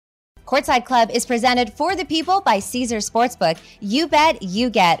Courtside Club is presented for the people by Caesars Sportsbook. You bet, you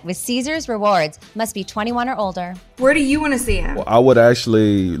get with Caesars Rewards. Must be 21 or older. Where do you want to see him? Well, I would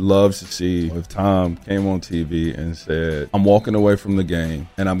actually love to see if Tom came on TV and said, I'm walking away from the game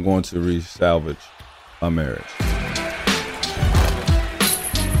and I'm going to re-salvage my marriage.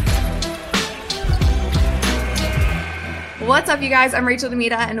 What's up, you guys? I'm Rachel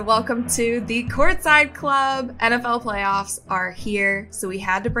Demita, and welcome to the Courtside Club. NFL playoffs are here, so we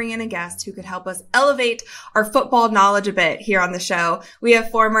had to bring in a guest who could help us elevate our football knowledge a bit here on the show. We have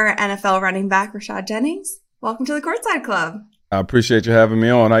former NFL running back Rashad Jennings. Welcome to the Courtside Club. I appreciate you having me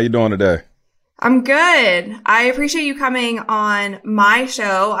on. How you doing today? I'm good. I appreciate you coming on my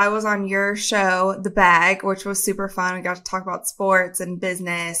show. I was on your show, The Bag, which was super fun. We got to talk about sports and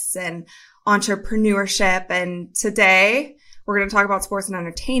business and entrepreneurship. And today we're going to talk about sports and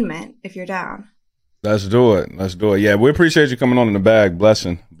entertainment, if you're down. Let's do it. Yeah, we appreciate you coming on in The Bag.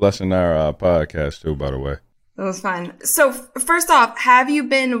 Blessing our podcast too, by the way. It was fun. So first off, have you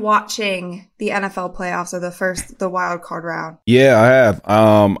been watching the NFL playoffs or the wild card round? Yeah, I have.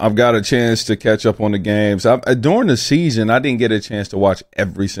 I've got a chance to catch up on the games. During the season, I didn't get a chance to watch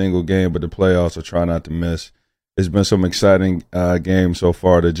every single game, but the playoffs I try not to miss. There's been some exciting games so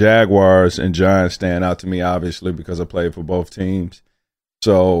far. The Jaguars and Giants stand out to me, obviously, because I played for both teams.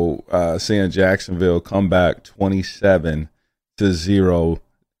 So seeing Jacksonville come back 27-0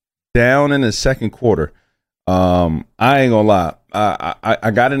 down in the second quarter. I ain't gonna lie.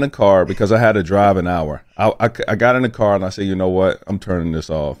 I got in the car because I had to drive an hour. I got in the car and I said, you know what? I'm turning this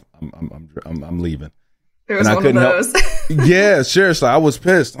off. I'm leaving. It was one of those. Yeah, seriously. I was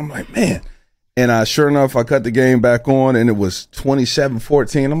pissed. I'm like, man. And sure enough, I cut the game back on, and it was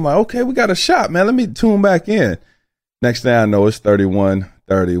 27-14. I'm like, okay, we got a shot, man. Let me tune back in. Next thing I know, it's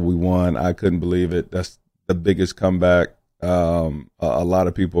 31-30. We won. I couldn't believe it. That's the biggest comeback. A lot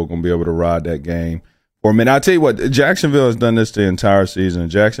of people are going to be able to ride that game for a minute. I'll tell you what, Jacksonville has done this the entire season.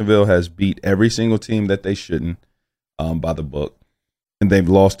 Jacksonville has beat every single team that they shouldn't by the book, and they've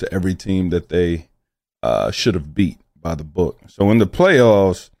lost to every team that they should have beat by the book. So in the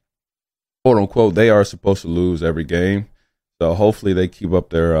playoffs, quote unquote, they are supposed to lose every game. So hopefully they keep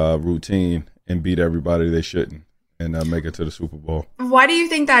up their routine and beat everybody they shouldn't and make it to the Super Bowl. Why do you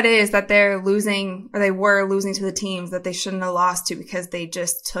think that is, that they're losing, or they were losing to the teams that they shouldn't have lost to because they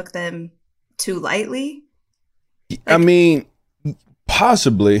just took them too lightly? I mean,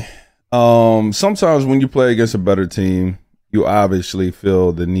 possibly. Sometimes when you play against a better team, you obviously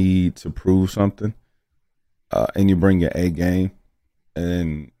feel the need to prove something and you bring your A game.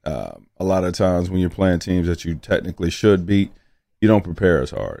 And a lot of times when you're playing teams that you technically should beat, you don't prepare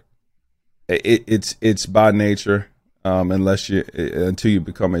as hard. It's by nature, until you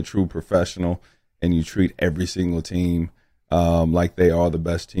become a true professional and you treat every single team like they are the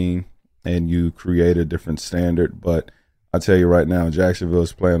best team and you create a different standard. But I tell you right now, Jacksonville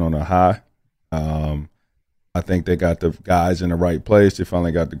is playing on a high. I think they got the guys in the right place. They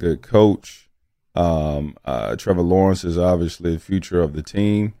finally got the good coach. Trevor Lawrence is obviously the future of the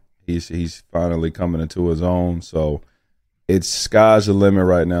team. He's finally coming into his own. So it's sky's the limit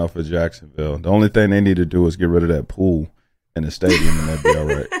right now for Jacksonville. The only thing they need to do is get rid of that pool in the stadium and that'd be all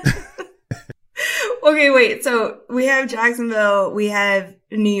right. Okay, wait. So we have Jacksonville, we have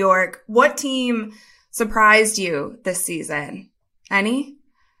New York. What team surprised you this season? Any?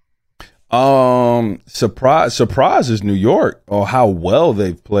 Surprise is New York, or how well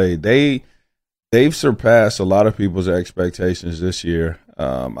they've played. They've surpassed a lot of people's expectations this year.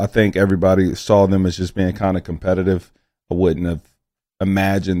 I think everybody saw them as just being kind of competitive. I wouldn't have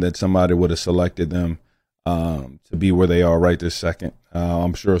imagined that somebody would have selected them to be where they are right this second.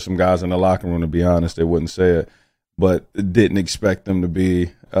 I'm sure some guys in the locker room, to be honest, they wouldn't say it, but didn't expect them to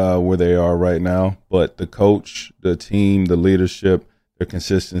be where they are right now. But the coach, the team, the leadership, their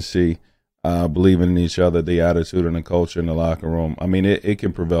consistency, believing in each other, the attitude and the culture in the locker room, I mean, it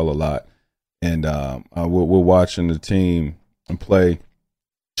can prevail a lot. And we're watching the team play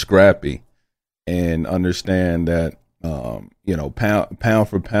scrappy and understand that, pound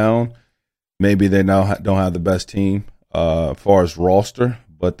for pound, maybe they now don't have the best team as far as roster,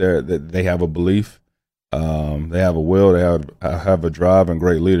 but they have a belief. They have a will. They have a drive and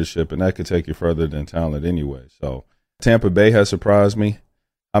great leadership, and that could take you further than talent anyway. So Tampa Bay has surprised me.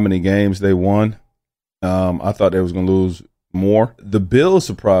 How many games they won. I thought they was going to lose more. The Bills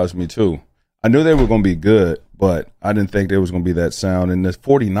surprised me too. I knew they were going to be good, but I didn't think they was going to be that sound. And the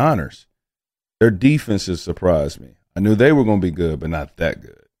 49ers, their defenses surprised me. I knew they were going to be good, but not that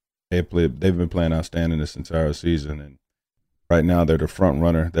good. They've been playing outstanding this entire season, and right now they're the front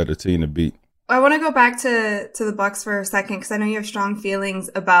runner. They're the team to beat. I want to go back to the Bucs for a second because I know you have strong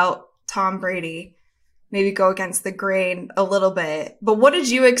feelings about Tom Brady maybe go against the grain a little bit. But what did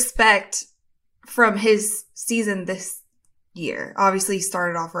you expect from his season this year? Obviously, he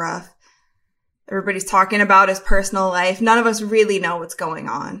started off rough. Everybody's talking about his personal life. None of us really know what's going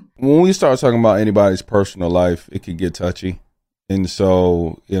on. When we start talking about anybody's personal life, it could get touchy. And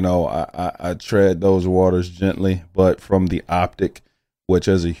so, I tread those waters gently, but from the optic, which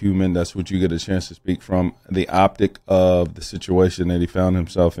as a human, that's what you get a chance to speak from, the optic of the situation that he found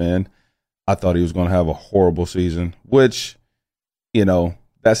himself in, I thought he was going to have a horrible season, which,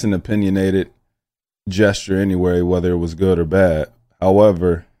 that's an opinionated gesture anyway, whether it was good or bad.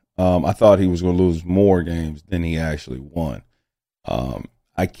 However, I thought he was going to lose more games than he actually won.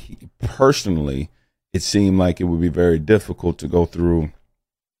 Personally, it seemed like it would be very difficult to go through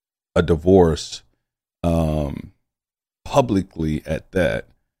a divorce publicly at that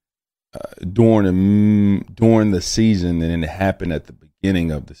during the season, and it happened at the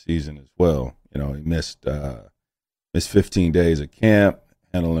beginning of the season as well. He missed 15 days of camp,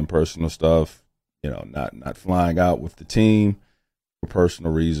 handling personal stuff, not flying out with the team for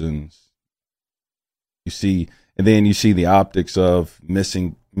personal reasons. You see the optics of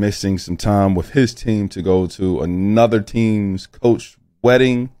missing some time with his team to go to another team's coach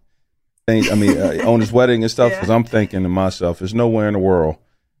wedding thing. On his wedding and stuff. Because I'm thinking to myself, there's nowhere in the world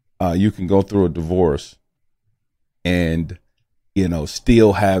you can go through a divorce and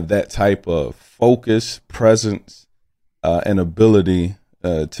still have that type of focus, presence, and ability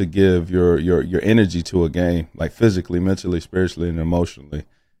to give your energy to a game, like physically, mentally, spiritually, and emotionally,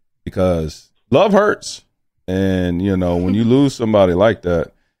 because love hurts. And, when you lose somebody like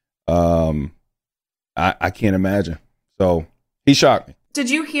that, I can't imagine. So he shocked me. Did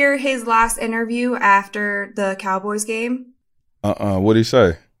you hear his last interview after the Cowboys game? What'd he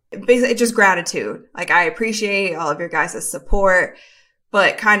say? Basically, just gratitude. Like, I appreciate all of your guys' support,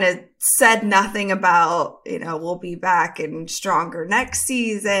 but kind of said nothing about, we'll be back and stronger next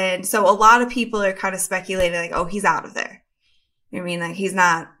season. So a lot of people are kind of speculating like, oh, he's out of there. I mean, like he's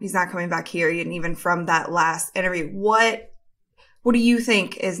not coming back here. And even from that last interview, what do you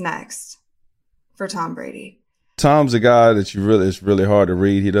think is next for Tom Brady? Tom's a guy that it's really hard to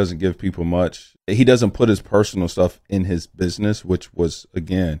read. He doesn't give people much. He doesn't put his personal stuff in his business, which was,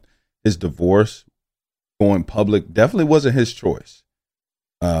 again, his divorce. Going public definitely wasn't his choice.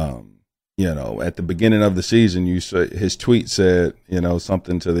 At the beginning of the season, his tweet said,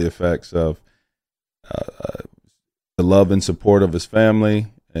 something to the effects of the love and support of his family,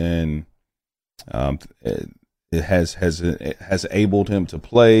 and it has enabled him to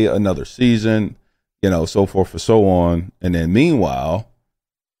play another season, so forth and so on. And then meanwhile,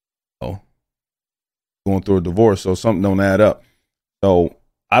 going through a divorce, so something don't add up. So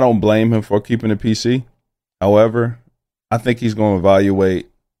I don't blame him for keeping it PC. However, I think he's going to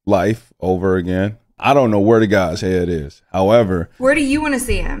evaluate life over again. I don't know where the guy's head is. However, where do you want to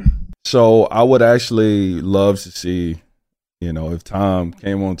see him? So I would actually love to see, if Tom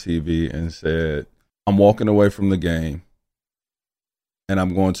came on TV and said, I'm walking away from the game and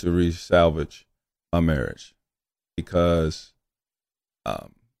I'm going to re-salvage my marriage, because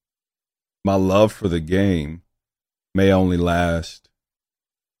my love for the game may only last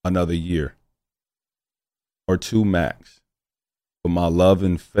another year or two max. But my love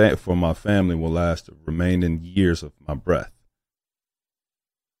and for my family will last the remaining years of my breath.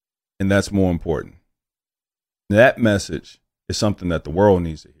 And that's more important. That message is something that the world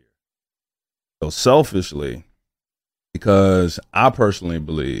needs to hear. So selfishly, because I personally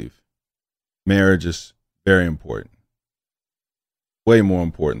believe marriage is very important, way more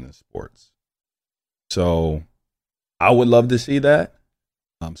important than sports. So I would love to see that,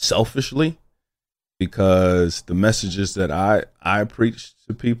 selfishly, because the messages that I preach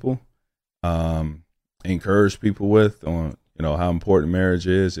to people, encourage people with on, how important marriage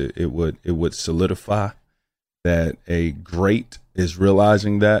is, it would solidify that a great is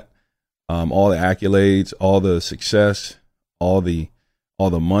realizing that, all the accolades, all the success, all the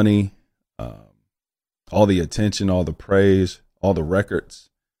money, all the attention, all the praise, all the records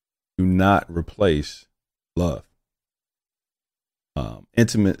do not replace love,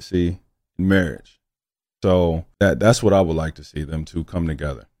 intimacy, and marriage. So that's what I would like to see them two come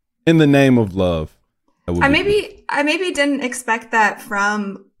together in the name of love. I maybe didn't expect that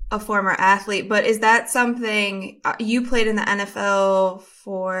from a former athlete, but is that something you played in the NFL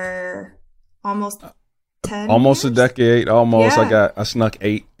for almost 10 almost years? A decade, almost. Yeah. I snuck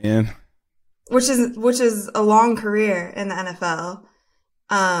 8 in, which is a long career in the NFL.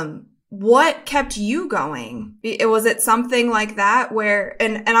 What kept you going? Was it something like that where,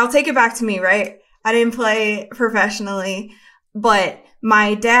 and I'll take it back to me, right? I didn't play professionally, but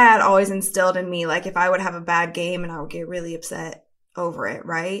my dad always instilled in me, like if I would have a bad game and I would get really upset over it,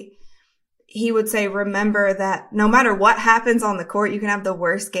 right? He would say, remember that no matter what happens on the court, you can have the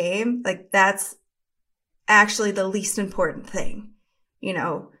worst game. Like that's actually the least important thing. You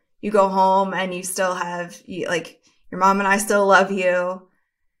know, you go home and you still have, like, your mom and I still love you.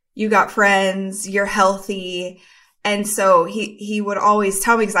 You got friends, you're healthy. And so he would always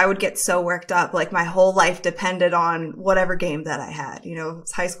tell me, because I would get so worked up, like my whole life depended on whatever game that I had, you know,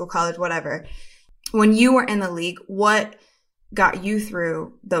 high school, college, whatever. When you were in the league, what got you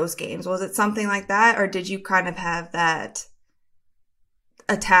through those games? Was it something like that? Or did you kind of have that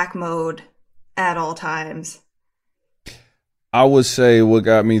attack mode at all times? I would say what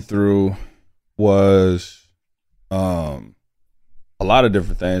got me through was a lot of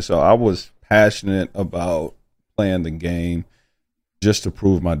different things. So I was passionate about playing the game just to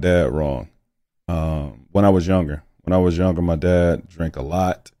prove my dad wrong. When I was younger, my dad drank a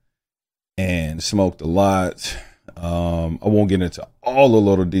lot and smoked a lot. I won't get into all the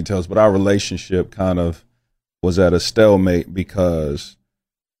little details, but our relationship kind of was at a stalemate because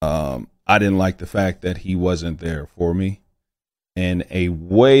I didn't like the fact that he wasn't there for me in a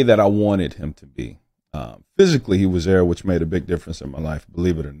way that I wanted him to be. Physically, he was there, which made a big difference in my life,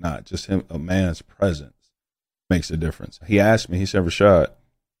 believe it or not. Just him, a man's presence makes a difference. He asked me, he said, Rashad,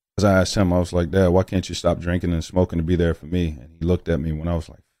 because I asked him, I was like, Dad, why can't you stop drinking and smoking to be there for me? And he looked at me when I was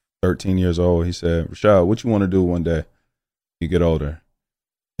like 13 years old. He said, Rashad, what you want to do one day you get older?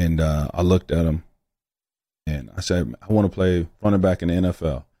 And I looked at him and I said, I want to play running back in the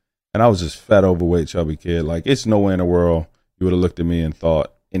NFL. And I was this fat, overweight, chubby kid. Like, it's no way in the world you would have looked at me and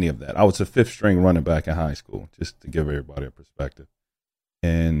thought any of that. I was a fifth string running back in high school, just to give everybody a perspective.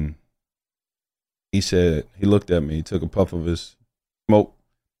 And he said, he looked at me, he took a puff of his smoke,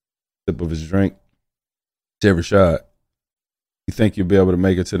 sip of his drink. He said, Rashad, you think you'll be able to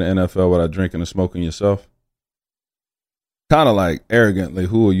make it to the NFL without drinking and smoking yourself? Kind of like arrogantly,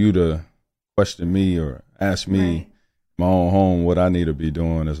 who are you to question me or ask me, right, my own home, what I need to be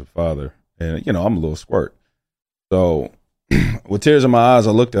doing as a father? And, you know, I'm a little squirt. So with tears in my eyes,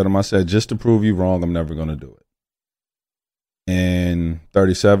 I looked at him. I said, just to prove you wrong, I'm never going to do it. And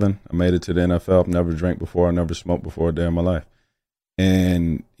 37, I made it to the NFL. I've never drank before. I never smoked before a day in my life.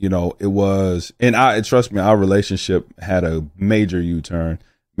 And, you know, it was, and trust me, our relationship had a major U-turn,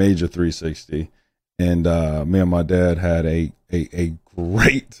 major 360. And me and my dad had a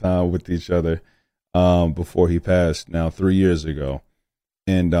great time with each other before he passed now 3 years ago.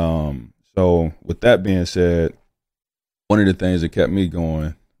 And so with that being said, one of the things that kept me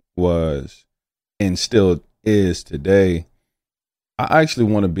going was, and still is today, I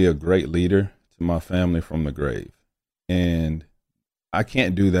actually want to be a great leader to my family from the grave. And I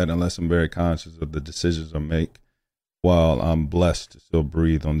can't do that unless I'm very conscious of the decisions I make while I'm blessed to still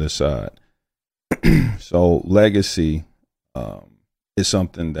breathe on this side. So legacy is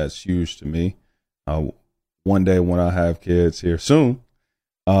something that's huge to me. One day when I have kids here soon,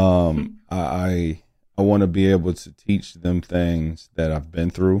 I want to be able to teach them things that I've been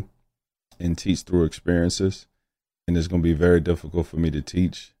through and teach through experiences. And it's going to be very difficult for me to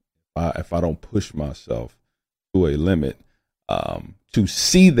teach if I don't push myself to a limit, to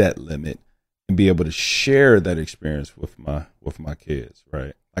see that limit and be able to share that experience with my kids,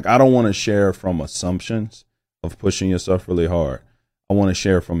 right? Like, I don't want to share from assumptions of pushing yourself really hard. I want to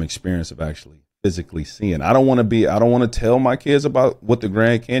share from experience of actually physically seeing. I don't want to tell my kids about what the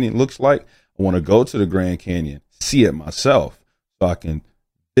Grand Canyon looks like. I want to go to the Grand Canyon, see it myself, so I can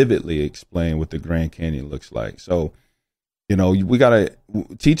vividly explain what the Grand Canyon looks like. So, you know,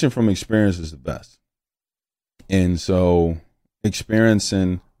 teaching from experience is the best. And so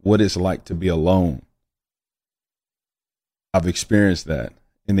experiencing what it's like to be alone. I've experienced that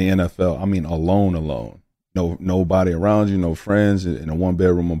in the NFL. I mean, alone. Nobody around you, no friends, in a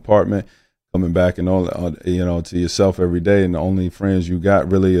 1-bedroom apartment, coming back and all, to yourself every day. And the only friends you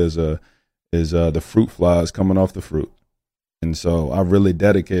got really is the fruit flies coming off the fruit. And so I really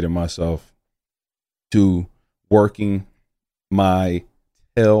dedicated myself to working my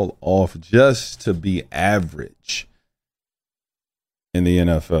tail off just to be average in the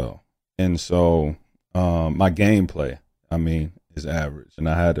NFL. And so my gameplay, is average. And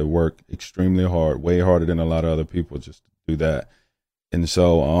I had to work extremely hard, way harder than a lot of other people just to do that. And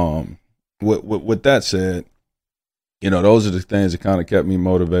so with that said, those are the things that kind of kept me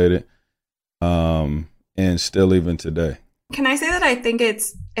motivated, and still even today. Can I say that I think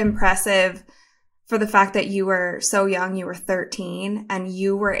it's impressive for the fact that you were so young, you were 13, and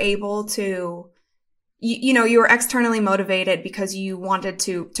you were able to, you were externally motivated because you wanted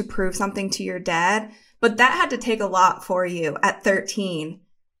to prove something to your dad, But that had to take a lot for you at 13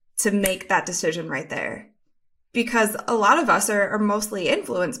 to make that decision right there. Because a lot of us are mostly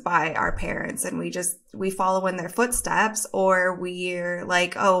influenced by our parents, and we follow in their footsteps, or we're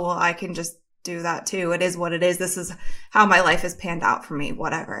like, oh, well, I can just do that too. It is what it is. This is how my life has panned out for me,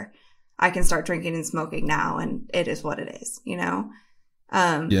 whatever. I can start drinking and smoking now, and it is what it is, you know?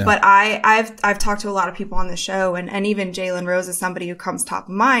 But I've talked to a lot of people on the show, and even Jalen Rose is somebody who comes top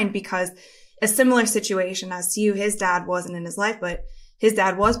of mind because a similar situation as to you, his dad wasn't in his life, but his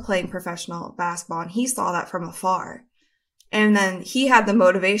dad was playing professional basketball, and he saw that from afar. And then he had the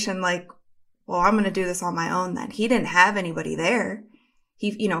motivation like, well, I'm going to do this on my own then. He didn't have anybody there.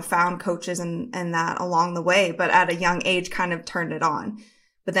 He, you know, found coaches and that along the way, but at a young age kind of turned it on.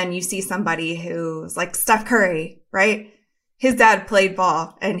 But then you see somebody who's like Steph Curry, right? His dad played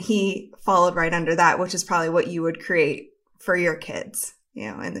ball and he followed right under that, which is probably what you would create for your kids, you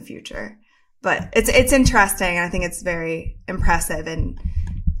know, in the future. But it's interesting, and I think it's very impressive and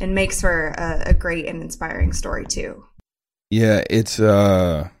makes for a great and inspiring story too. Yeah, it's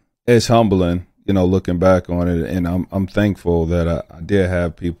humbling, you know, looking back on it, and I'm thankful that I did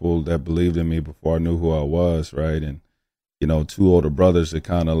have people that believed in me before I knew who I was, right? And you know, 2 older brothers that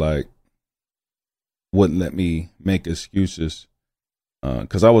kind of like wouldn't let me make excuses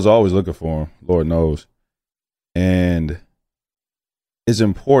because I was always looking for them, Lord knows, and it's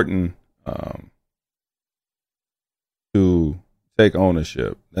important to take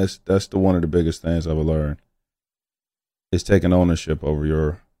ownership. That's one of the biggest things I've learned is taking ownership over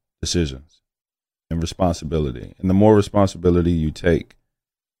your decisions and responsibility. And the more responsibility you take,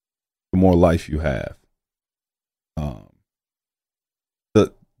 the more life you have.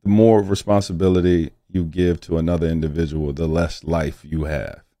 The more responsibility you give to another individual, the less life you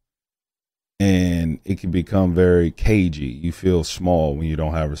have. And it can become very cagey. You feel small when you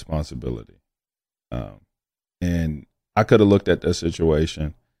don't have responsibility. And I could have looked at that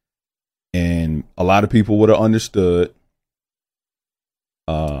situation, and a lot of people would have understood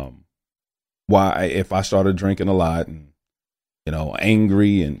why if I started drinking a lot and, you know,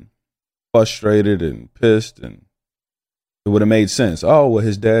 angry and frustrated and pissed, and it would have made sense. Oh, well,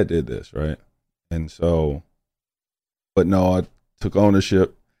 his dad did this, right? And so, but no, I took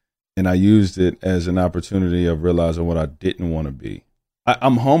ownership. And I used it as an opportunity of realizing what I didn't want to be.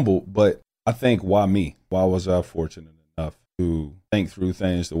 I'm humble, but I think, why me? Why was I fortunate enough to think through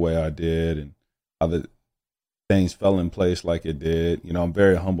things the way I did, and other things fell in place like it did? You know, I'm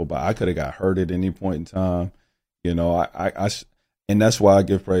very humble, but I could have got hurt at any point in time. You know, and that's why I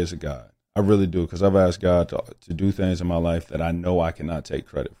give praise to God. I really do, because I've asked God to do things in my life that I know I cannot take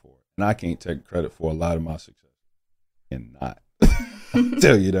credit for. And I can't take credit for a lot of my success. And not. I'll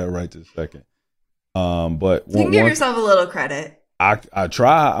tell you that right this second. But you can give yourself a little credit. I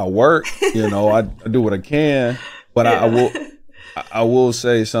try, I work, you know, I do what I can, but yeah. I will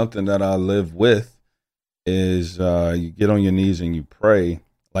say something that I live with is you get on your knees and you pray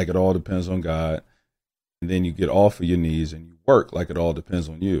like it all depends on God, and then you get off of your knees and you work like it all depends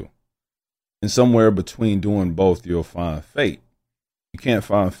on you. And somewhere between doing both, you'll find fate. You can't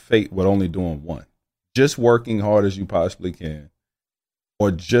find fate with only doing one. Just working hard as you possibly can,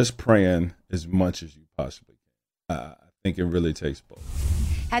 or just praying as much as you possibly can. I think it really takes both.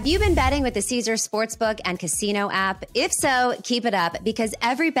 Have you been betting with the Caesars Sportsbook and Casino app? If so, keep it up, because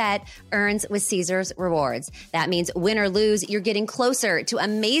every bet earns with Caesars Rewards. That means win or lose, you're getting closer to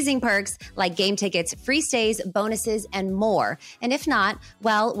amazing perks like game tickets, free stays, bonuses, and more. And if not,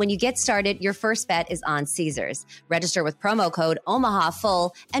 well, when you get started, your first bet is on Caesars. Register with promo code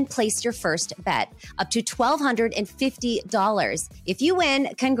OMAHAFULL and place your first bet, up to $1,250. If you win,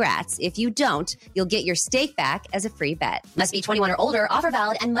 congrats. If you don't, you'll get your stake back as a free bet. Must be 21 or older, offer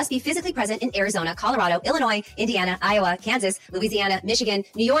valid, and must be physically present in Arizona, Colorado, Illinois, Indiana, Iowa, Kansas, Louisiana, Michigan,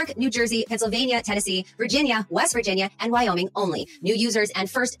 New York, New Jersey, Pennsylvania, Tennessee, Virginia, West Virginia, and Wyoming only. New users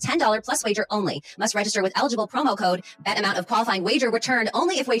and first $10 plus wager only. Must register with eligible promo code. Bet amount of qualifying wager returned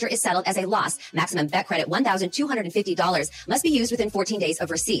only if wager is settled as a loss. Maximum bet credit $1,250. Must be used within 14 days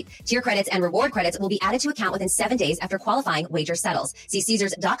of receipt. Tier credits and reward credits will be added to account within 7 days after qualifying wager settles. See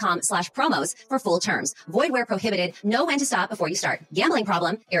Caesars.com/promos for full terms. Void where prohibited. Know when to stop before you start. Gambling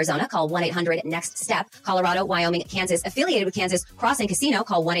problem? Arizona, call 1-800-NEXT-STEP. Colorado, Wyoming, Kansas, affiliated with Kansas Crossing Casino,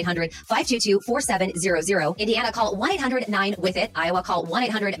 call 1-800-522-4700. Indiana, call 1-800-9-WITH-IT. Iowa, call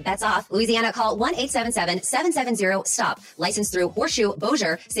 1-800-BETS-OFF. Louisiana, call 1-877-770-STOP. Licensed through Horseshoe,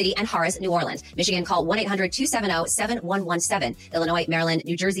 Bossier City, and Harris, New Orleans. Michigan, call 1-800-270-7117. Illinois, Maryland,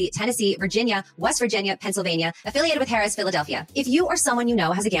 New Jersey, Tennessee, Virginia, West Virginia, Pennsylvania, affiliated with Harris, Philadelphia. If you or someone you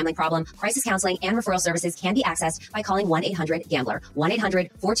know has a gambling problem, crisis counseling and referral services can be accessed by calling 1-800-GAMBLER. 1-800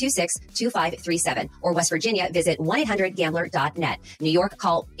 1-800-426-2537. Or West Virginia, visit 1-800-GAMBLER.net. New York,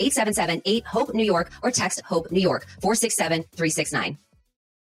 call 877-8-HOPE-NEW YORK or text HOPE New York 467-369.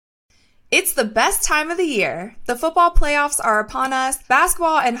 It's the best time of the year. The football playoffs are upon us,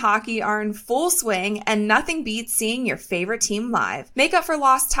 basketball and hockey are in full swing, and nothing beats seeing your favorite team live. Make up for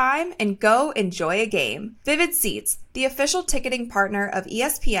lost time and go enjoy a game. Vivid Seats, the official ticketing partner of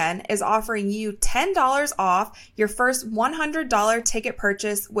ESPN, is offering you $10 off your first $100 ticket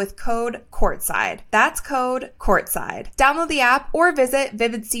purchase with code COURTSIDE. That's code COURTSIDE. Download the app or visit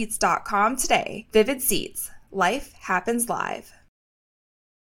vividseats.com today. Vivid Seats. Life happens live.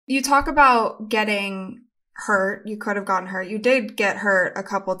 You talk about getting hurt. You could have gotten hurt. You did get hurt a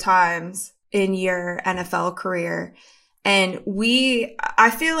couple times in your NFL career. And I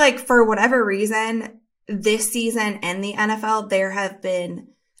feel like for whatever reason, this season in the NFL, there have been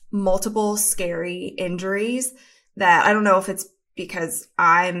multiple scary injuries that I don't know if it's because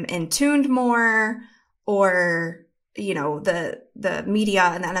I'm in tuned more or, you know, the media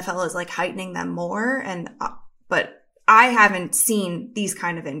and the NFL is like heightening them more. But I haven't seen these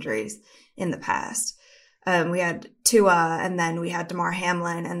kind of injuries in the past. We had Tua, and then we had Damar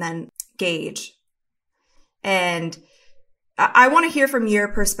Hamlin, and then Gage. And I want to hear from your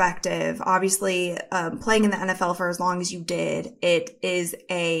perspective. Obviously, playing in the NFL for as long as you did, it is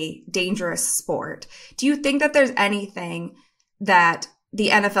a dangerous sport. Do you think that there's anything that the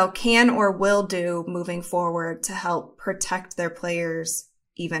NFL can or will do moving forward to help protect their players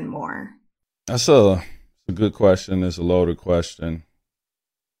even more? That's a good question. It's a loaded question.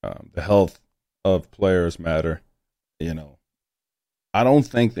 The health of players matter. You know, I don't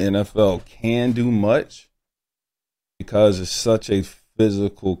think the NFL can do much because it's such a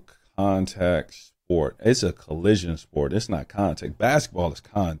physical contact sport. It's a collision sport. It's not contact. Basketball is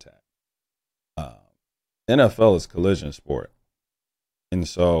contact. NFL is collision sport. And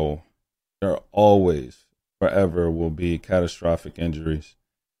so there always, forever will be catastrophic injuries.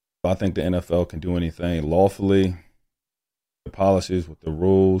 I think the NFL can do anything lawfully, the policies with the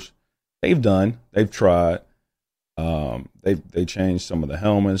rules. They've tried. They changed some of the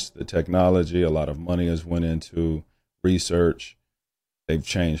helmets, the technology. A lot of money has went into research. They've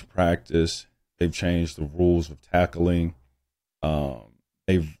changed practice. They've changed the rules of tackling.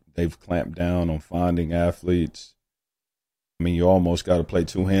 They've clamped down on finding athletes. I mean, you almost got to play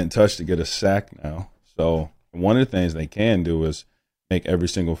two-hand touch to get a sack now. So one of the things they can do is make every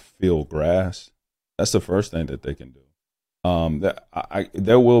single field grass. That's the first thing that they can do.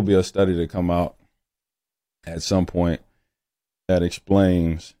 There will be a study to come out at some point that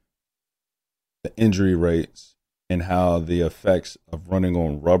explains the injury rates and how the effects of running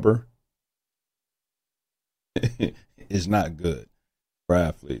on rubber is not good for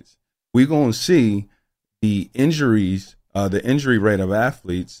athletes. We're going to see the injuries, the injury rate of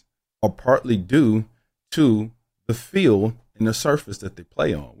athletes are partly due to the field and the surface that they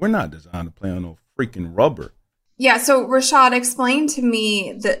play on. We're not designed to play on no freaking rubber. Yeah. So Rashad, explain to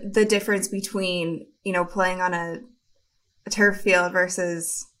me the difference between, you know, playing on a turf field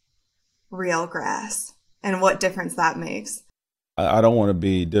versus real grass and what difference that makes. I don't want to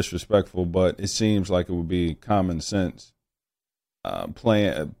be disrespectful, but it seems like it would be common sense.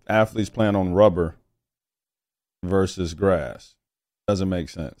 Athletes playing on rubber versus grass doesn't make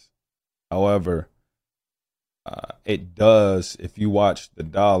sense. However, it does, if you watch the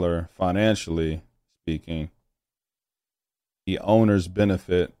dollar financially speaking, the owners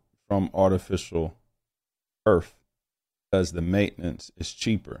benefit from artificial turf because the maintenance is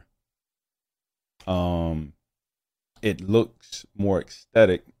cheaper. It looks more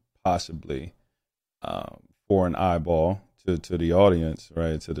aesthetic, possibly, for an eyeball to the audience,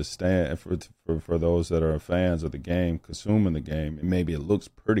 right? To the stand, for those that are fans of the game, consuming the game, and maybe it looks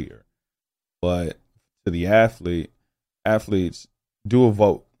prettier, but to the athletes, do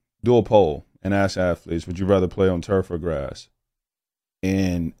a poll and ask athletes, would you rather play on turf or grass?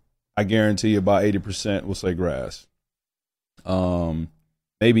 And I guarantee you about 80% will say grass.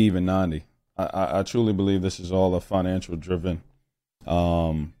 Maybe even 90. I truly believe this is all a financial driven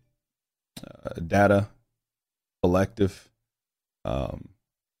data collective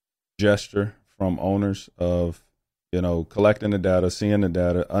gesture from owners of, you know, collecting the data, seeing the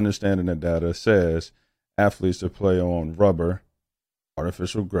data, understanding the data says athletes that play on rubber,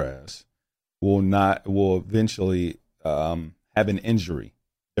 artificial grass, will eventually have an injury.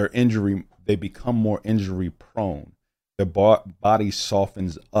 They become more injury prone. Their body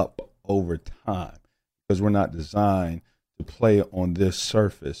softens up over time because we're not designed to play on this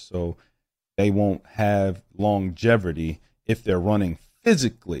surface. So they won't have longevity if they're running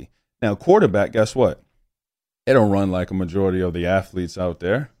physically. Now, quarterback, guess what? They don't run like a majority of the athletes out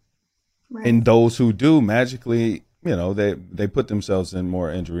there. Right. And those who do magically, they put themselves in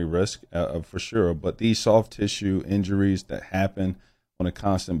more injury risk for sure. But these soft tissue injuries that happen on a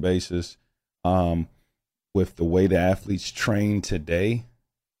constant basis, with the way the athletes train today,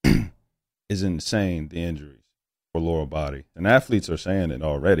 is insane. The injuries for lower body, and athletes are saying it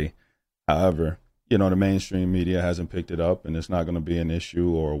already. However, the mainstream media hasn't picked it up, and it's not going to be an issue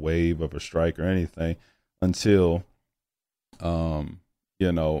or a wave of a strike or anything until,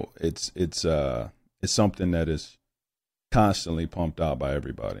 it's something that is constantly pumped out by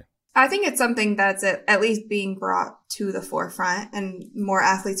everybody. I think it's something that's at least being brought to the forefront, and more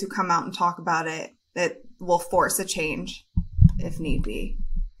athletes who come out and talk about it that will force a change if need be.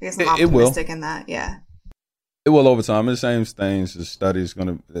 I guess I'm optimistic in that. Yeah. It will over time. The same things as studies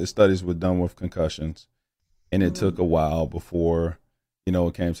were done with concussions, and it took a while before,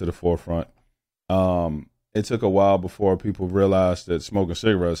 it came to the forefront. It took a while before people realized that smoking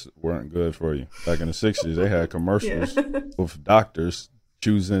cigarettes weren't good for you. Back in the 60s, they had commercials with doctors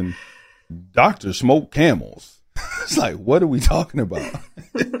smoke Camels. It's like, what are we talking about?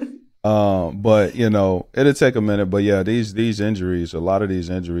 But, it'll take a minute. But, yeah, these injuries, a lot of these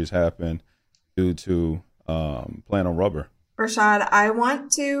injuries happen due to playing on rubber. Rashad, I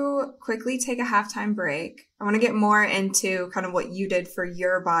want to quickly take a halftime break. I want to get more into kind of what you did for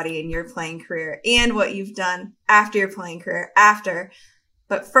your body in your playing career and what you've done after your playing career after.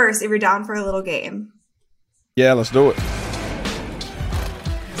 But first, if you're down for a little game. Yeah, let's do it.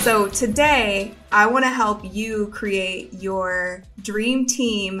 So today, I want to help you create your dream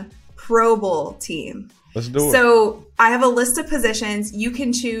team Pro Bowl team. Let's do it. So I have a list of positions. You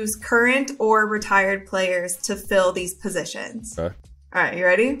can choose current or retired players to fill these positions. Okay. All right, you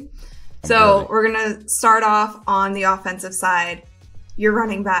ready? I'm ready. We're going to start off on the offensive side. You're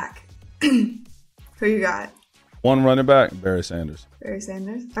running back. Who you got? One running back, Barry Sanders. Barry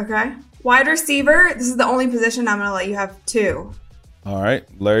Sanders. Okay. Wide receiver. This is the only position I'm going to let you have two. All right.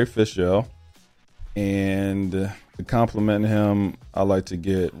 Larry Fitzgerald. And to compliment him, I like to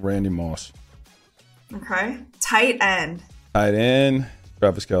get Randy Moss. Okay. Tight end. Tight end,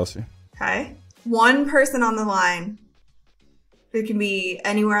 Travis Kelce. Okay. One person on the line. It can be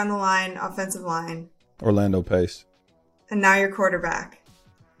anywhere on the line, offensive line. Orlando Pace. And now you're quarterback.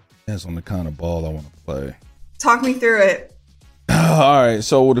 Depends on the kind of ball I want to play. Talk me through it. All right.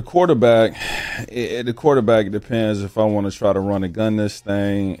 So with the quarterback, it depends if I want to try to run a gun this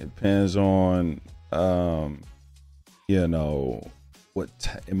thing. It depends on, what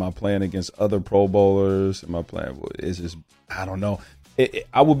am I playing against other Pro Bowlers? Am I playing? Is this? I don't know.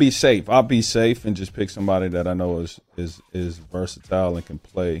 I will be safe. I'll be safe and just pick somebody that I know is versatile and can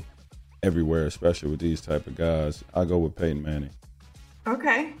play everywhere, especially with these type of guys. I'll go with Peyton Manning.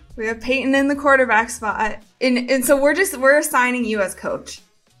 Okay, we have Peyton in the quarterback spot, and so we're assigning you as coach.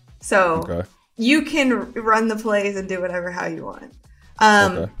 So you can run the plays and do whatever how you want.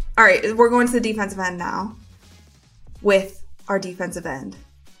 All right, we're going to the defensive end now with our defensive end.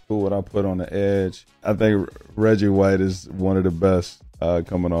 Who would I put on the edge? I think Reggie White is one of the best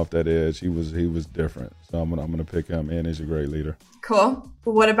coming off that edge. He was different, so I'm gonna pick him, and he's a great leader. Cool.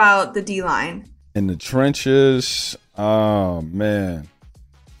 What about the D line? In the trenches, oh man.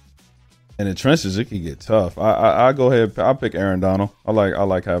 In the trenches, it can get tough. I go ahead. I'll pick Aaron Donald. I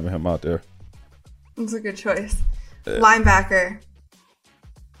like having him out there. That's a good choice. Linebacker,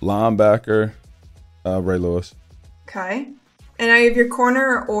 Ray Lewis. Okay. And now you have your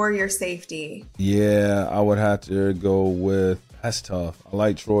corner or your safety. Yeah, I would have to go with. That's tough. I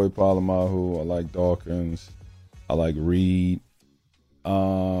like Troy Polamalu. I like Dawkins. I like Reed.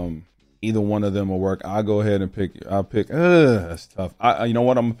 Either one of them will work. I'll go ahead and pick. That's tough. You know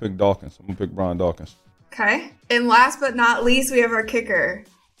what? I'm gonna pick Dawkins. I'm gonna pick Brian Dawkins. Okay. And last but not least, we have our kicker.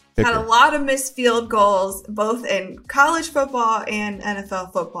 Had a lot of missed field goals, both in college football and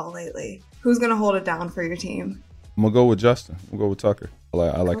NFL football lately. Who's gonna hold it down for your team? I'm gonna go with Justin. I'm gonna go with Tucker.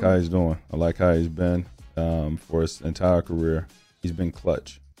 I like how he's doing. I like how he's been for his entire career. He's been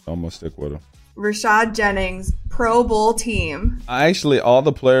clutch. So I'm gonna stick with him. Rashad Jennings, Pro Bowl team. All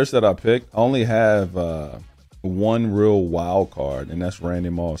the players that I picked only have one real wild card, and that's Randy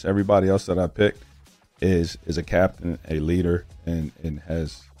Moss. Everybody else that I picked is a captain, a leader, and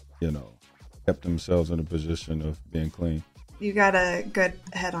has kept themselves in a position of being clean. You got a good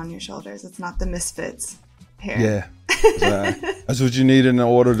head on your shoulders. It's not the misfits here. Yeah, that's what you need in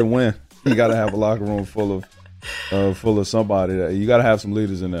order to win. You got to have a locker room full of somebody. You got to have some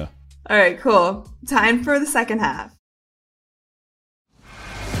leaders in there. All right, cool. Time for the second half.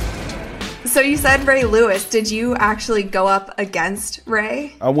 So you said Ray Lewis. Did you actually go up against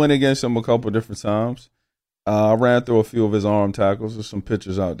Ray? I went against him a couple different times. I ran through a few of his arm tackles. There's some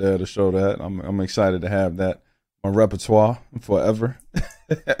pictures out there to show that. I'm excited to have that on my repertoire forever.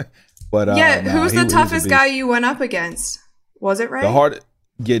 But who's the toughest guy you went up against? Was it right?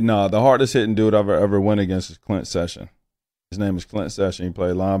 The hardest hitting dude I've ever went against is Clint Session. His name is Clint Session. He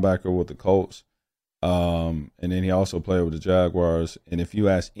played linebacker with the Colts, and then he also played with the Jaguars. And if you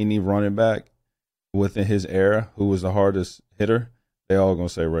ask any running back within his era who was the hardest hitter, they all gonna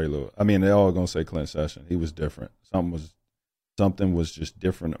say Ray Lewis. I mean, they all gonna say Clint Session. He was different. Something was just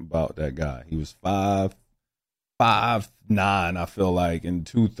different about that guy. He was 5'9", I feel like, and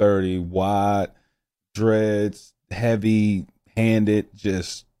 230, wide, dreads, heavy-handed,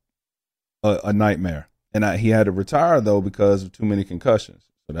 just a nightmare. And he had to retire, though, because of too many concussions.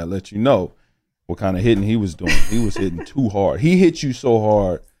 So that lets you know what kind of hitting he was doing. He was hitting too hard. He hit you so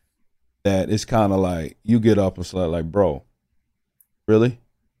hard that it's kind of like you get up and start like, bro, really?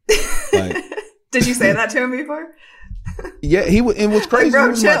 Like, did you say that to him before? Yeah, it was crazy.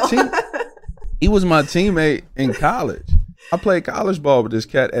 Like, bro, he was my teammate in college. I played college ball with this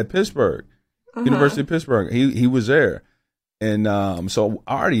cat at Pittsburgh, University of Pittsburgh. He was there. And so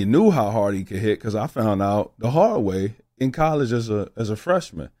I already knew how hard he could hit because I found out the hard way in college as a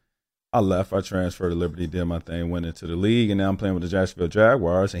freshman. I left. I transferred to Liberty, did my thing, went into the league, and now I'm playing with the Jacksonville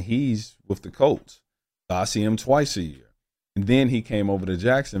Jaguars, and he's with the Colts. So I see him twice a year. And then he came over to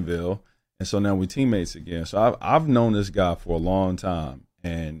Jacksonville, and so now we're teammates again. So I've known this guy for a long time,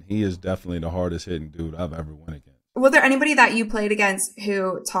 and he is definitely the hardest hitting dude I've ever went against. Was there anybody that you played against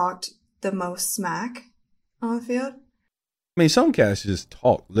who talked the most smack on the field? I mean, some cats just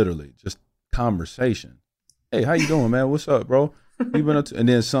talk, literally, just conversation. Hey, how you doing, man? What's up, bro? You been up to? And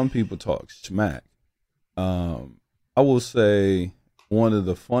then some people talk smack. I will say one of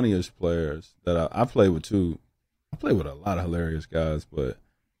the funniest players that I played with too. I played with a lot of hilarious guys, but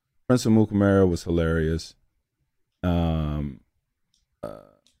Prince Amukamara was hilarious.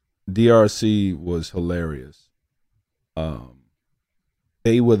 DRC was hilarious.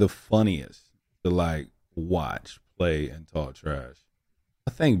 They were the funniest to like watch, play, and talk trash.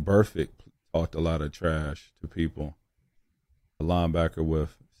 I think Burfict talked a lot of trash to people. A linebacker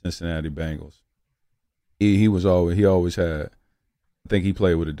with Cincinnati Bengals. He always had. I think he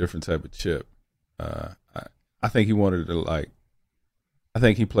played with a different type of chip. I think he wanted to like. I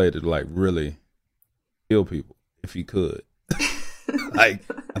think he played to like really kill people if he could. Like,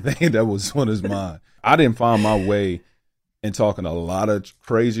 I think that was on his mind. I didn't find my way in talking a lot of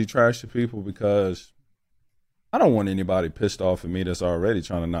crazy trash to people because I don't want anybody pissed off at me that's already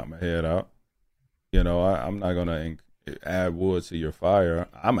trying to knock my head out. You know, I'm not going to add wood to your fire.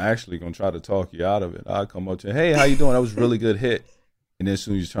 I'm actually going to try to talk you out of it. I'll come up to you, hey, how you doing? That was a really good hit. And then as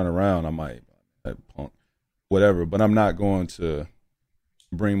soon as you turn around, I might, that punk, whatever. But I'm not going to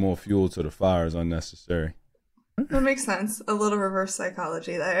bring more fuel to the fire is unnecessary. That makes sense. A little reverse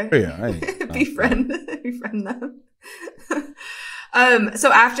psychology there. Yeah. Befriend them.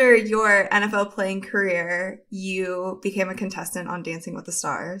 So after your NFL playing career, you became a contestant on Dancing with the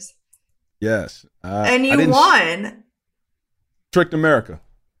Stars. Yes. And you won. Tricked America.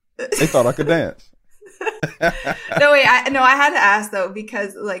 They thought I could dance. No, wait. I had to ask, though,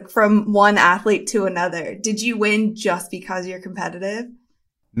 because like from one athlete to another, did you win just because you're competitive?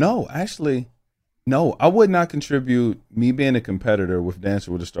 No, actually, no. I would not contribute me being a competitor with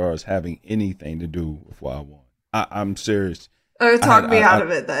Dancing with the Stars having anything to do with why I won. I'm serious. Oh, talk me out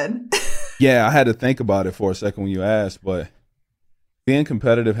of it then. Yeah, I had to think about it for a second when you asked, but being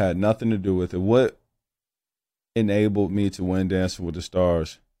competitive had nothing to do with it. What enabled me to win Dancing with the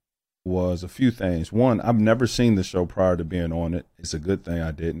Stars was a few things. One, I've never seen the show prior to being on it. It's a good thing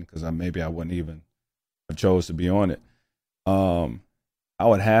I didn't because maybe I wouldn't even have chose to be on it.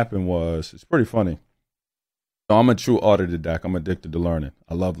 How it happened was, it's pretty funny. So I'm a true autodidact. I'm addicted to learning.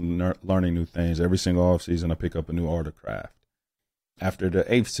 I love learning new things. Every single off season, I pick up a new art or craft. After the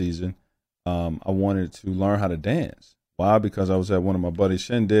 8th season, I wanted to learn how to dance. Why? Because I was at one of my buddies'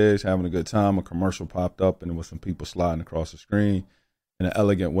 shindigs, having a good time. A commercial popped up, and there was some people sliding across the screen in an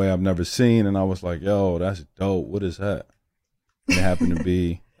elegant way I've never seen. And I was like, yo, that's dope. What is that? And it happened to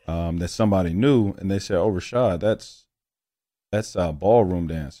be that somebody knew, and they said, oh, Rashad, that's ballroom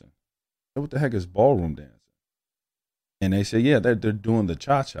dancing. I said, what the heck is ballroom dancing? And they said, yeah, they're doing the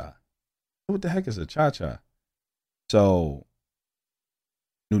cha-cha. What the heck is a cha-cha? So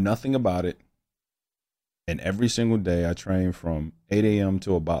knew nothing about it. And every single day I trained from 8 a.m.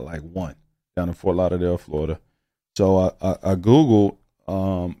 to about like 1 down in Fort Lauderdale, Florida. So I Googled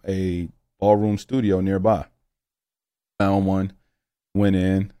a ballroom studio nearby. Found one, went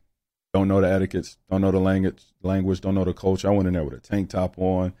in, don't know the etiquettes, don't know the language, don't know the culture. I went in there with a tank top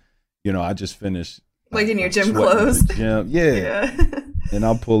on. You know, I just finished Like in your gym sweating at clothes. the gym. Yeah. And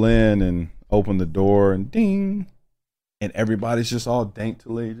I'll pull in and open the door and ding. And everybody's just all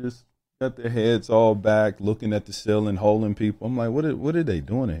daintily, just got their heads all back, looking at the ceiling, holding people. I'm like, what are they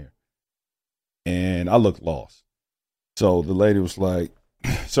doing here? And I looked lost. So the lady was like,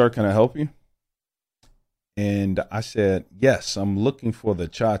 sir, can I help you? And I said, yes, I'm looking for the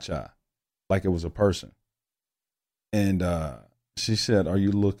cha-cha, like it was a person. And she said, are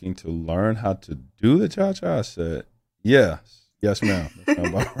you looking to learn how to do the cha-cha? I said, yes, ma'am. That sounds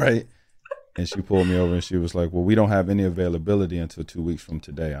about right. And she pulled me over and she was like, well, we don't have any availability until 2 weeks from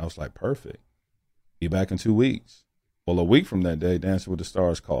today. I was like, perfect. Be back in 2 weeks. Well, a week from that day, Dancing with the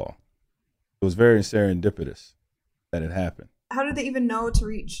Stars called. It was very serendipitous that it happened. How did they even know to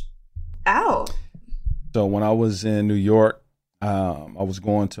reach out? So when I was in New York, I was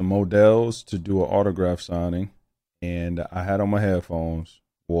going to Modell's to do an autograph signing, and I had on my headphones,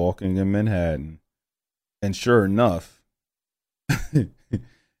 walking in Manhattan, and sure enough,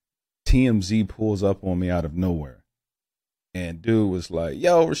 TMZ pulls up on me out of nowhere. And dude was like,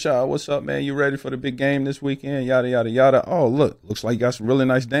 yo, Rashad, what's up, man? You ready for the big game this weekend? Yada, yada, yada. Oh, looks like you got some really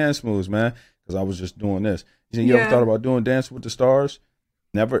nice dance moves, man. Because I was just doing this. He said, you ever thought about doing Dance with the Stars?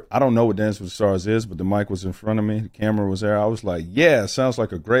 Never. I don't know what Dance with the Stars is, but the mic was in front of me. The camera was there. I was like, yeah, sounds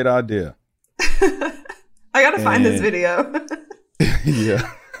like a great idea. I got to find this video. Yeah.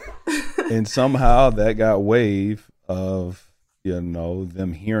 And somehow that got wave of,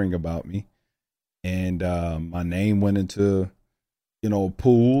 them hearing about me. And my name went into, a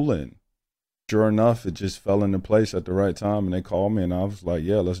pool. And sure enough, it just fell into place at the right time. And they called me and I was like,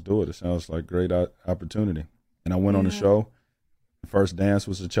 yeah, let's do it. It sounds like a great opportunity. And I went on the show. The first dance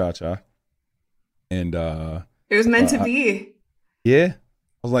was a cha-cha. And it was meant to be. Yeah.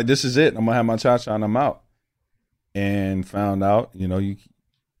 I was like, this is it. I'm going to have my cha-cha and I'm out. And found out, you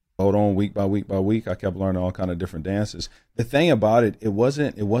hold on week by week by week. I kept learning all kind of different dances. The thing about it, I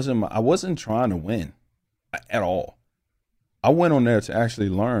wasn't trying to win at all. I went on there to actually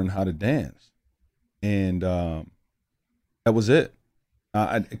learn how to dance. And that was it.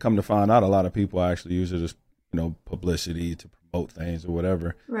 I come to find out a lot of people actually use it as, publicity to promote things or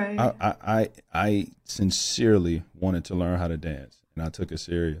whatever. Right. I sincerely wanted to learn how to dance, and I took it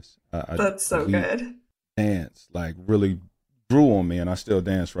serious. That's so good. Dance really grew on me, and I still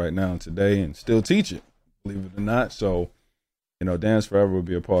dance right now today and still teach it, believe it or not. So, dance forever will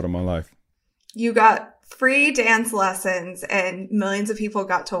be a part of my life. You got free dance lessons and millions of people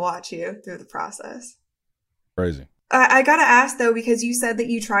got to watch you through the process. Crazy. I got to ask, though, because you said that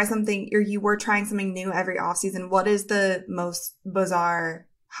you were trying something new every offseason. What is the most bizarre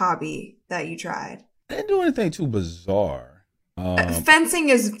hobby that you tried? I didn't do anything too bizarre. Fencing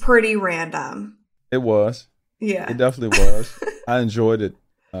is pretty random. It was. Yeah. It definitely was. I enjoyed it,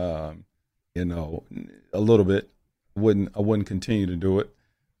 a little bit. I wouldn't continue to do it.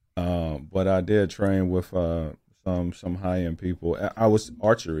 But I did train with some high-end people.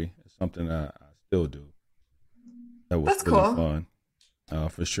 Archery is something I still do. That's really cool. Fun,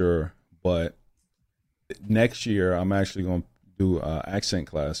 for sure. But next year, I'm actually going to do accent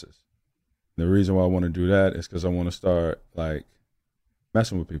classes. The reason why I want to do that is because I want to start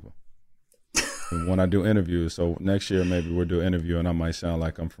messing with people when I do interviews. So next year, maybe we'll do an interview, and I might sound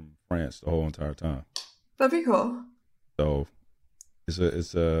like I'm from France the whole entire time. That'd be cool. So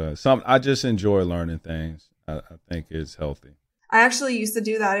it's something I just enjoy learning things. I think it's healthy. I actually used to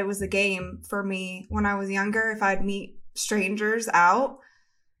do that. It was a game for me when I was younger. If I'd meet strangers out,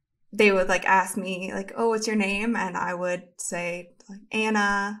 they would ask me oh, what's your name? And I would say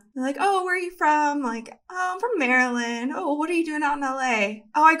Anna. They're like, oh, where are you from? Oh, I'm from Maryland. Oh, what are you doing out in LA?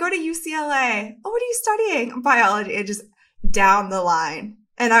 Oh, I go to UCLA. Oh, what are you studying? Biology. It just down the line.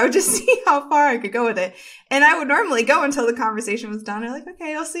 And I would just see how far I could go with it. And I would normally go until the conversation was done. I'm like,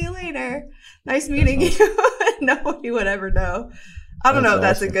 okay, I'll see you later. Nice meeting you. Nobody would ever know. I don't know if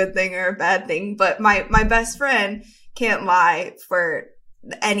that's a good thing or a bad thing, but my best friend can't lie for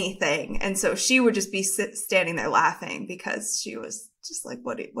anything. And so she would just be standing there laughing because she was just like,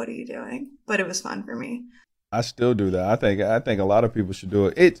 what are you doing? But it was fun for me. I still do that. I think a lot of people should do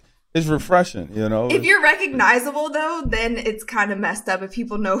it. It's refreshing, If you're recognizable, though, then it's kind of messed up if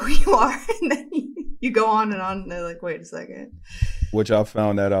people know who you are. And then you go on, and they're like, wait a second. Which I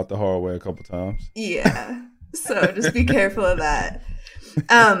found that out the hard way a couple times. Yeah. So just be careful of that.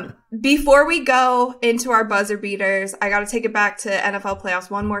 Before we go into our buzzer beaters, I got to take it back to NFL playoffs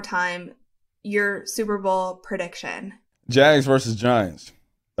one more time. Your Super Bowl prediction. Jags versus Giants.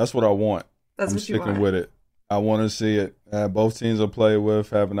 That's what I want. I'm what you want. Sticking with it. I want to see it. Both teams I play with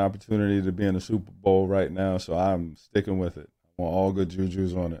have an opportunity to be in the Super Bowl right now, so I'm sticking with it. I want all good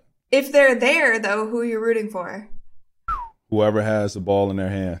juju's on it. If they're there, though, who are you rooting for? Whoever has the ball in their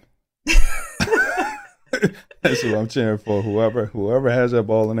hand. That's what I'm cheering for. Whoever has that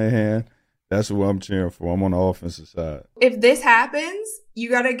ball in their hand, that's what I'm cheering for. I'm on the offensive side. If this happens, you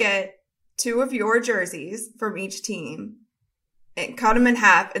got to get 2 of your jerseys from each team and cut them in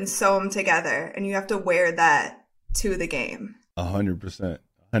half and sew them together. And you have to wear that to the game. 100%.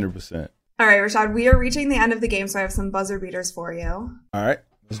 100%. All right, Rashad, we are reaching the end of the game, so I have some buzzer beaters for you. All right,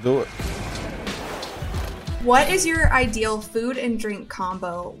 let's do it. What is your ideal food and drink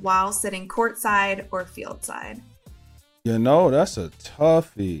combo while sitting courtside or field side? You know, that's a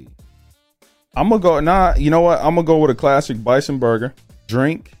toughie. I'm going to go, you know what? I'm going to go with a classic bison burger.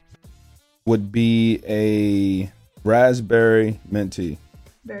 Drink would be a raspberry mint tea.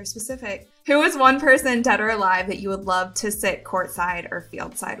 Very specific. Who is one person, dead or alive, that you would love to sit courtside or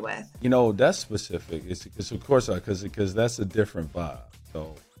field side with? You know, that's specific. It's of courtside because that's a different vibe.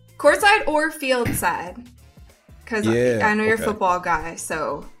 So courtside or field side? Because yeah, I know you're a football guy,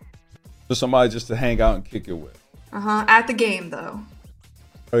 so. For somebody just to hang out and kick it with. At the game, though.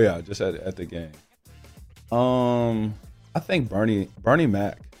 Oh yeah, just at the game. I think Bernie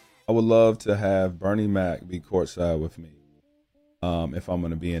Mac. I would love to have Bernie Mac be courtside with me. If I'm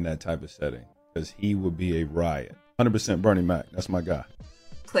going to be in that type of setting, because he would be a riot. 100% Bernie Mac. That's my guy.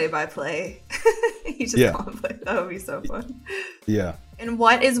 Play by play. He just call and play. That would be so fun. Yeah. And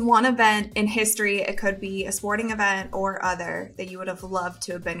what is one event in history? It could be a sporting event or other that you would have loved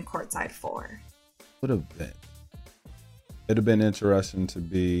to have been courtside for. Would have been. It'd have been interesting to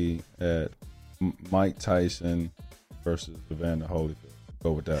be at Mike Tyson versus Evander Holyfield.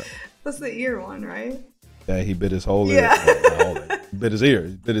 Go with that. That's the ear one, right? Yeah, he bit his whole ear. Yeah. Bit his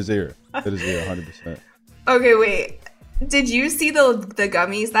ear. Bit his ear 100%. Okay, wait. Did you see the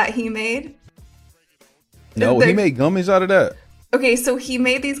gummies that he made? No, he made gummies out of that. Okay, so he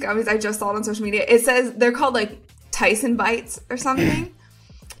made these gummies. I just saw it on social media. It says they're called like Tyson Bites or something.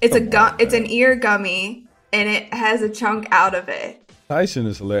 It's it's an ear gummy and it has a chunk out of it. Tyson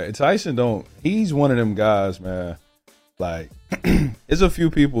is hilarious. He's one of them guys, man. Like, it's a few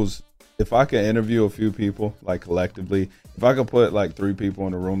people's. If I could interview a few people, like collectively, if I could put like 3 people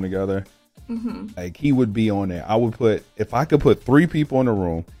in a room together, like he would be on there. If I could put 3 people in a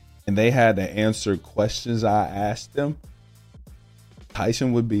room and they had to answer questions I asked them,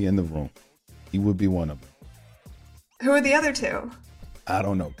 Tyson would be in the room. He would be one of them. Who are the other 2? I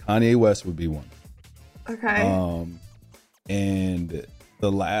don't know. Kanye West would be one. Okay. And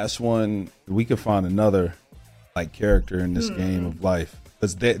the last one, we could find another like character in this game of life,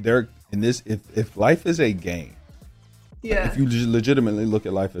 because they're in this. If life is a game, yeah. Like if you legitimately look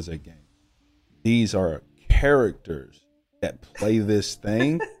at life as a game, these are characters that play this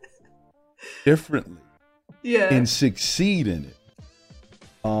thing differently, yeah, and succeed in it.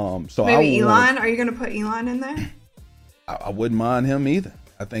 So maybe Elon. Are you going to put Elon in there? I wouldn't mind him either.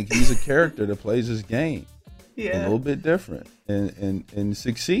 I think he's a character that plays his game, a little bit different, and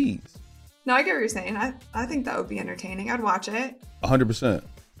succeeds. No, I get what you're saying. I think that would be entertaining. I'd watch it. 100%.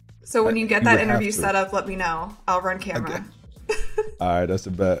 So when you get that interview set up, let me know. I'll run camera. Okay. All right, that's a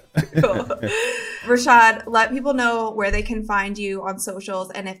bet. Cool. Rashad, let people know where they can find you on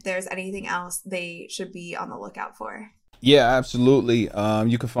socials and if there's anything else they should be on the lookout for. Yeah, absolutely.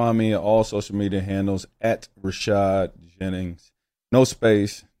 You can find me at all social media handles at Rashad Jennings. No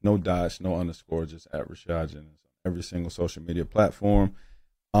space, no dots, no underscore, just at Rashad Jennings on every single social media platform.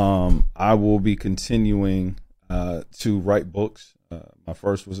 I will be continuing to write books. My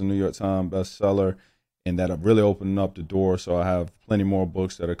first was a New York Times bestseller, and that have really opened up the door. So I have plenty more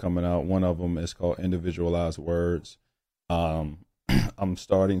books that are coming out. One of them is called Individualized Words. I'm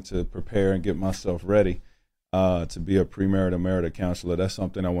starting to prepare and get myself ready to be a premarital marital counselor. That's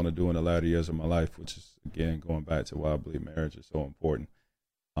something I want to do in the latter years of my life, which is, again, going back to why I believe marriage is so important.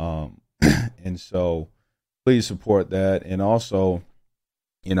 And so please support that. And also,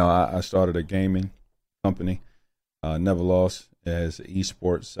 you know, I started a gaming company, Never Lost, as the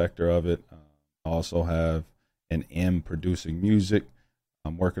esports sector of it. I also have an M producing music.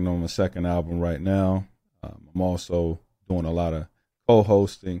 I'm working on my second album right now. I'm also doing a lot of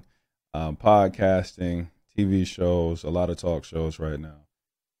co-hosting, podcasting, TV shows, a lot of talk shows right now.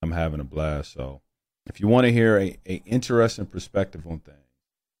 I'm having a blast. So if you want to hear a interesting perspective on things,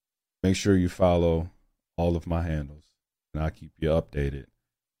 make sure you follow all of my handles, and I'll keep you updated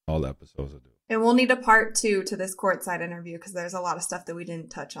all episodes I do. And we'll need a part 2 to this courtside interview because there's a lot of stuff that we didn't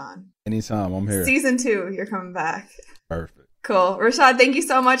touch on. Anytime, I'm here. Season 2, you're coming back. Perfect. Cool. Rashad, thank you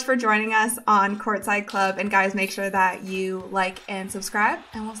so much for joining us on Courtside Club. And guys, make sure that you like and subscribe,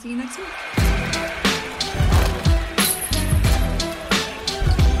 and we'll see you next week.